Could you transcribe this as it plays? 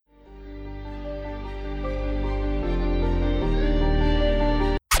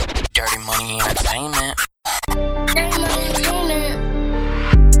Entertainment.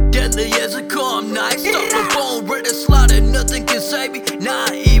 Deadly as a calm night, stuck a bone, ready to slaughter, nothing can save me.